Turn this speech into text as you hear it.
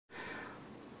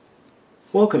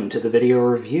Welcome to the video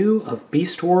review of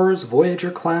Beast Wars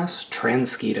Voyager Class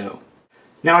Transquito.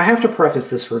 Now I have to preface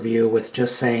this review with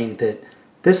just saying that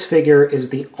this figure is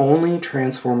the only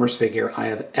Transformers figure I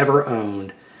have ever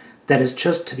owned that has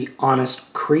just, to be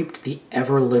honest, creeped the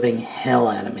ever-living hell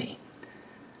out of me.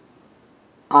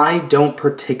 I don't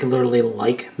particularly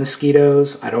like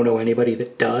mosquitoes. I don't know anybody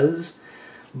that does,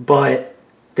 but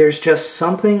there's just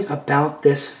something about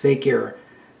this figure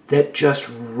that just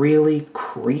really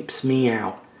creeps me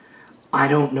out. I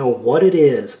don't know what it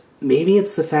is. Maybe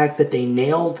it's the fact that they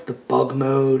nailed the bug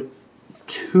mode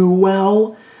too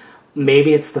well.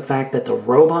 Maybe it's the fact that the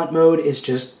robot mode is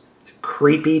just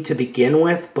creepy to begin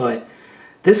with, but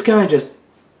this guy just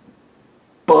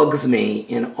bugs me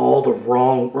in all the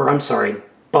wrong, or I'm sorry,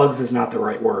 bugs is not the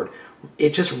right word.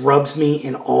 It just rubs me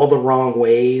in all the wrong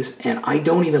ways, and I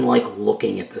don't even like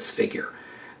looking at this figure.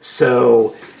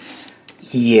 So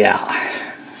yeah.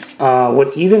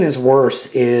 What even is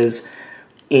worse is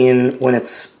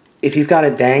if you've got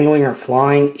it dangling or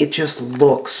flying, it just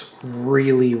looks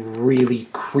really, really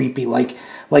creepy, like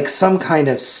some kind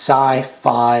of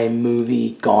sci-fi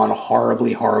movie gone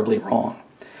horribly, horribly wrong.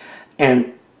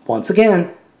 And once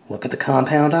again, look at the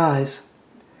compound eyes.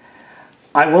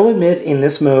 I will admit, in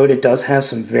this mode, it does have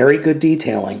some very good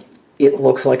detailing. It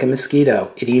looks like a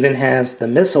mosquito. It even has the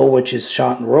missile, which is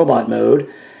shot in robot mode.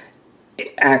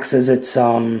 It acts as its,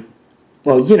 well,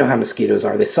 you know how mosquitoes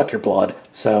are. They suck your blood.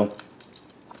 So,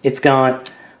 it's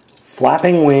got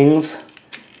flapping wings.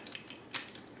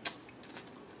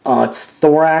 Its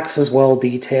thorax is well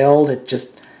detailed. It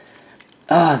just,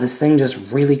 this thing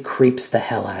just really creeps the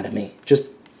hell out of me.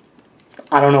 Just,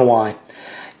 I don't know why.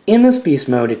 In this beast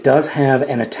mode, it does have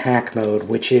an attack mode,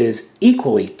 which is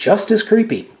equally just as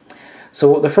creepy.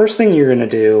 So the first thing you're going to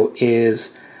do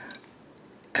is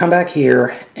come back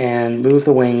here and move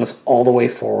the wings all the way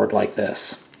forward like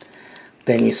this.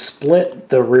 Then you split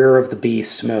the rear of the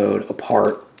beast mode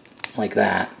apart like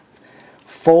that.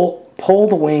 Pull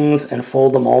the wings and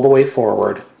fold them all the way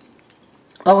forward.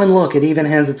 Oh, and look, it even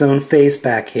has its own face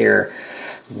back here.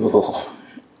 Ugh.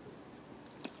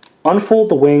 Unfold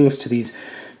the wings to these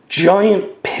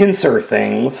giant pincer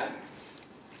things.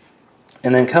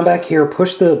 And then come back here,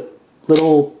 push the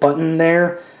little button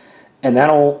there, and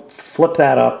that'll flip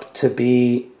that up to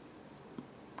be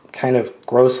kind of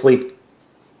grossly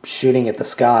shooting at the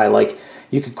sky. Like,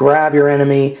 you could grab your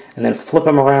enemy and then flip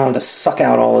him around to suck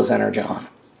out all his energon.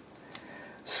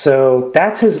 So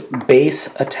that's his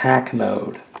base attack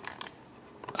mode.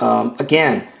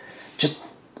 Again, just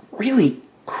really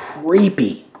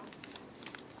creepy.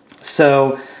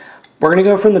 So we're going to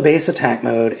go from the base attack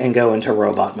mode and go into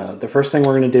robot mode. The first thing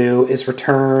we're going to do is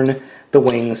return the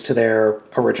wings to their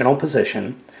original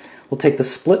position. We'll take the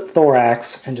split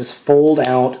thorax and just fold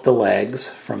out the legs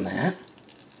from that.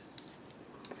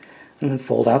 And then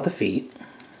fold out the feet.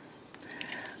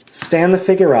 Stand the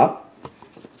figure up.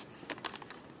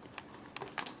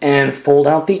 And fold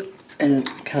out kind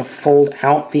of fold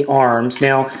out the arms.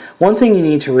 Now, one thing you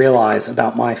need to realize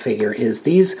about my figure is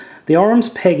the arms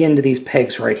peg into these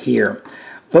pegs right here.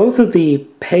 Both of the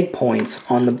peg points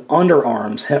on the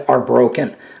underarms are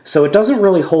broken, so it doesn't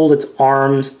really hold its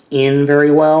arms in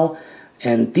very well,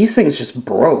 and these things just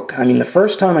broke. I mean, the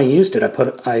first time I used it,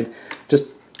 I just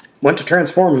went to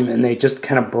transform them, and they just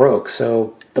kind of broke,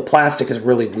 so the plastic is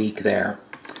really weak there.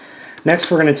 Next,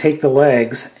 we're going to take the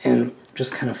legs and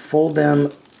just kind of fold them.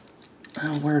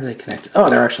 Oh, where are they connected? Oh,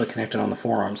 they're actually connected on the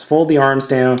forearms. Fold the arms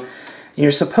down, and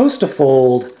you're supposed to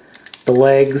fold the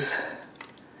legs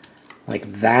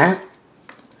like that.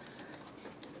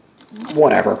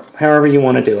 Whatever, however you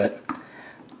want to do it.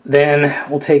 Then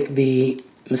we'll take the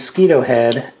mosquito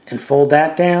head and fold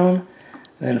that down,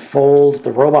 then fold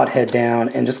the robot head down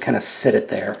and just kind of sit it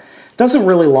there. It doesn't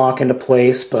really lock into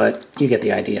place, but you get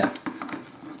the idea.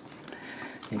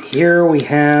 And here we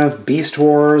have Beast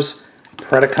Wars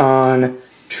Predacon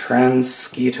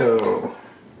Transquito.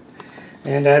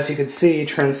 And as you can see,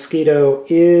 Transquito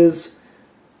is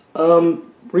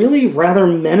really rather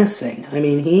menacing. I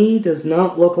mean, he does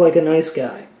not look like a nice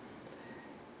guy.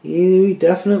 He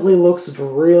definitely looks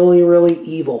really, really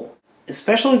evil.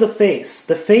 Especially the face.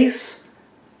 The face,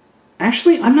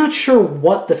 actually, I'm not sure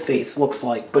what the face looks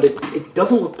like, but it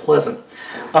doesn't look pleasant.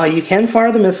 You can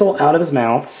fire the missile out of his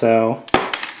mouth, so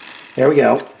there we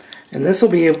go. And this will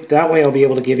be, that way I'll be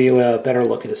able to give you a better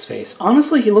look at his face.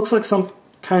 Honestly, he looks like some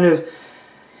kind of,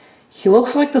 he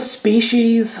looks like the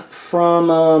species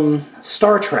from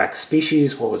Star Trek.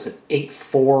 Species, what was it?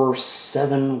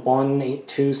 8471,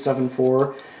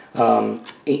 8274,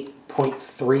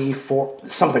 8.34,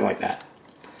 something like that.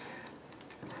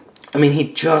 I mean,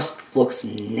 he just looks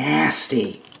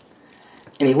nasty.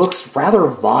 And he looks rather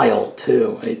vile,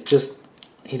 too.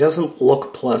 He doesn't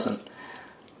look pleasant.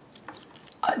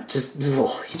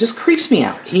 He just creeps me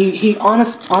out.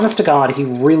 Honest to God,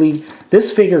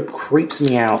 this figure creeps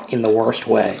me out in the worst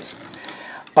ways.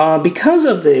 Because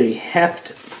of the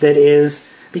heft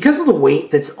because of the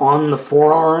weight that's on the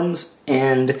forearms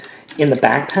and in the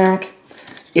backpack,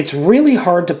 it's really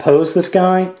hard to pose this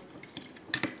guy.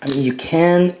 I mean, you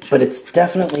can, but it's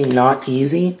definitely not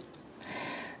easy.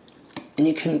 And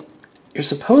you're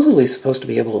supposedly supposed to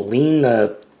be able to lean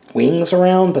the wings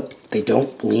around, but they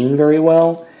don't lean very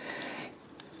well.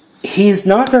 He's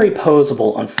not very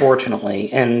poseable,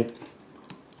 unfortunately, and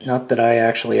not that I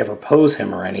actually ever pose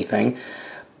him or anything,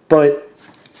 but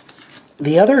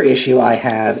the other issue I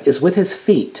have is with his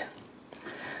feet.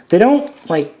 They don't,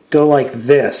 go like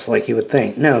this, like you would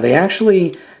think. No, they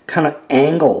actually kind of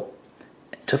angle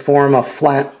to form a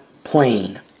flat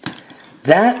plane.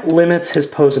 That limits his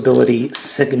posability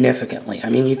significantly. I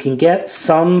mean, you can get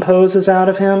some poses out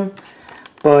of him,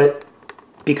 but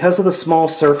because of the small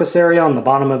surface area on the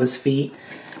bottom of his feet,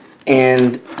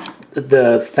 and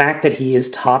the fact that he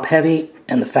is top-heavy,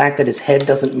 and the fact that his head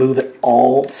doesn't move at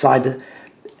all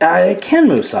it can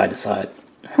move side to side.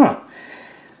 Huh.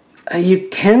 You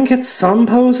can get some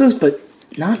poses, but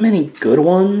not many good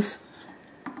ones.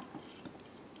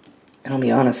 And I'll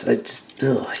be honest,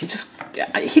 he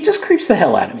just creeps the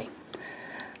hell out of me.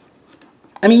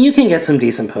 I mean, you can get some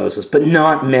decent poses, but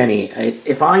not many.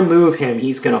 If I move him,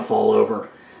 he's going to fall over.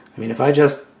 I mean, if I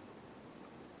just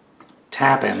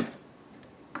tap him...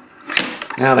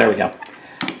 Now, there we go.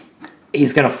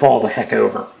 He's going to fall the heck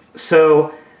over.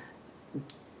 So,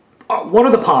 what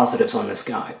are the positives on this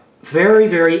guy? Very,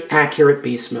 very accurate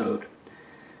beast mode.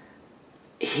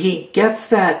 He gets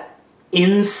that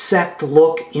insect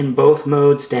look in both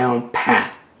modes down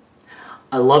pat.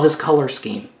 I love his color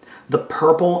scheme. The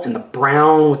purple and the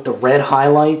brown with the red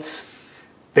highlights.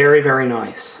 Very, very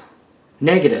nice.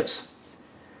 Negatives.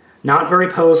 Not very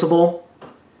poseable.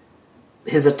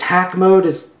 His attack mode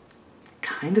is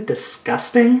kind of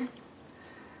disgusting.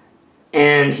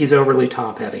 And he's overly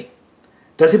top-heavy.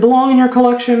 Does he belong in your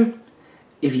collection?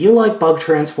 If you like bug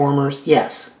transformers,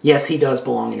 yes. Yes, he does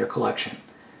belong in your collection.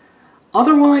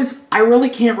 Otherwise, I really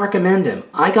can't recommend him.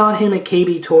 I got him at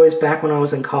KB Toys back when I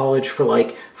was in college for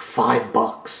like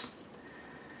 $5.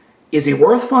 Is he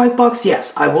worth $5?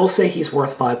 Yes, I will say he's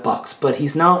worth $5, but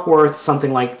he's not worth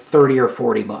something like 30 or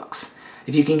 40 bucks.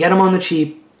 If you can get him on the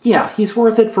cheap, yeah, he's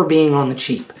worth it for being on the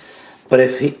cheap. But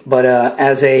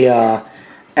as a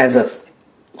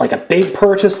big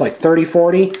purchase like 30,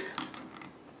 40,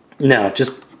 no,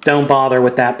 just don't bother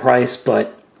with that price.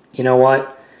 But you know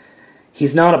what?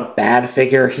 He's not a bad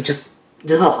figure. He just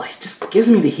gives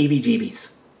me the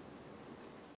heebie-jeebies.